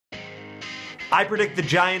I predict the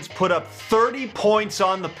Giants put up 30 points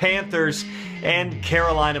on the Panthers, and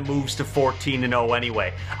Carolina moves to 14-0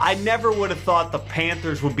 anyway. I never would have thought the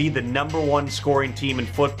Panthers would be the #1 scoring team in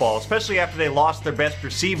football, especially after they lost their best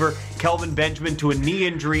receiver, Kelvin Benjamin, to a knee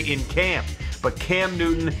injury in camp. But Cam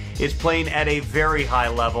Newton is playing at a very high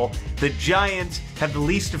level. The Giants have the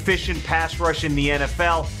least efficient pass rush in the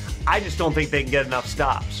NFL. I just don't think they can get enough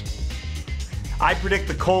stops. I predict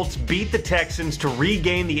the Colts beat the Texans to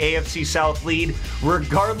regain the AFC South lead,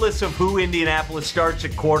 regardless of who Indianapolis starts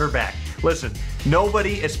at quarterback. Listen,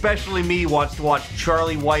 nobody, especially me, wants to watch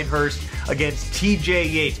Charlie Whitehurst against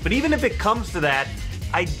TJ Yates. But even if it comes to that,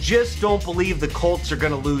 I just don't believe the Colts are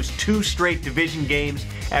going to lose 2 straight division games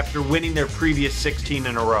after winning their previous 16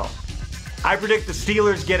 in a row. I predict the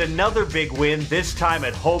Steelers get another big win, this time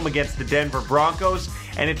at home against the Denver Broncos,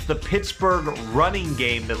 and it's the Pittsburgh running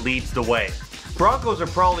game that leads the way. Broncos are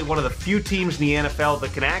probably one of the few teams in the NFL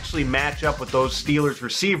that can actually match up with those Steelers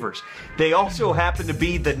receivers. They also happen to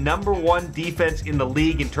be the #1 defense in the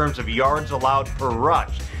league in terms of yards allowed per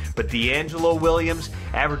rush. But D'Angelo Williams,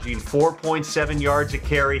 averaging 4.7 yards a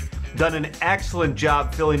carry, done an excellent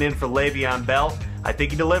job filling in for Le'Veon Bell. I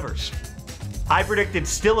think he delivers. I predicted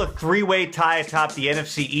still a 3-way tie atop the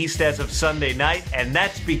NFC East as of Sunday night, and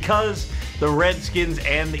that's because the Redskins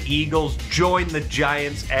and the Eagles join the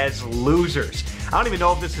Giants as losers. I don't even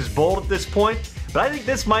know if this is bold at this point, but I think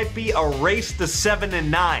this might be a race to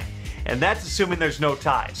 7-9, and that's assuming there's no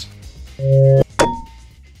ties.